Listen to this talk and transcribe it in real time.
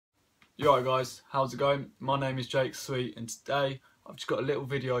You alright guys, how's it going? My name is Jake Sweet and today I've just got a little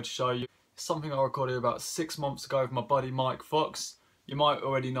video to show you. It's something I recorded about 6 months ago with my buddy Mike Fox. You might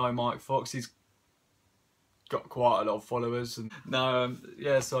already know Mike Fox, he's got quite a lot of followers. And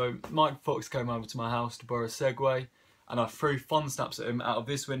so Mike Fox came over to my house to borrow a Segway and I threw fun snaps at him out of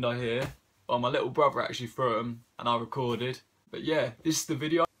this window here. Well, my little brother actually threw them and I recorded. But yeah, this is the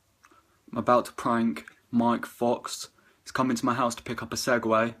video. I'm about to prank Mike Fox. He's coming to my house to pick up a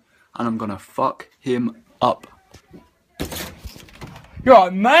Segway and I'm gonna fuck him up. You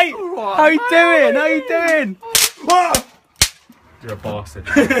alright, mate? Right, how you doing? How you doing? You're a bastard.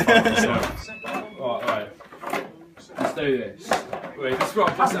 Right. Let's do this. Wait, let's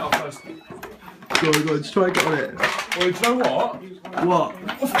set up first. Go on, just try and get on it. Well, do you know what? What?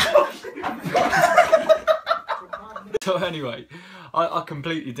 So anyway, I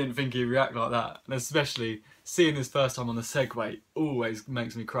completely didn't think he'd react like that. And especially seeing this first time on the Segway always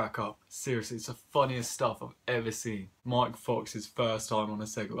makes me crack up. Seriously, it's the funniest stuff I've ever seen. Mike Fox's first time on a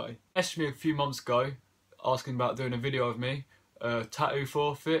Segway. He messaged me a few months ago asking about doing a video of me, tattoo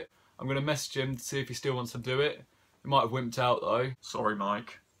forfeit. I'm going to message him to see if he still wants to do it. He might have wimped out though. Sorry,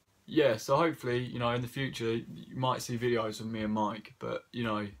 Mike. Yeah, so hopefully, you know, in the future you might see videos of me and Mike, but you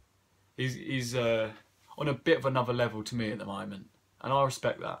know, he's on a bit of another level to me at the moment, and I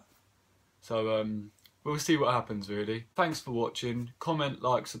respect that. So we'll see what happens really. Thanks for watching. Comment,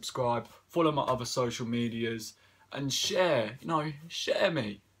 like, subscribe, follow my other social medias, and share. You know, share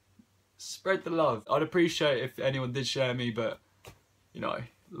me. Spread the love. I'd appreciate if anyone did share me, but you know,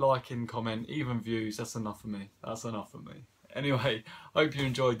 like and comment, even views, that's enough for me. That's enough for me. Anyway, hope you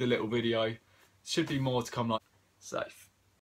enjoyed the little video. Should be more to come. Like, safe.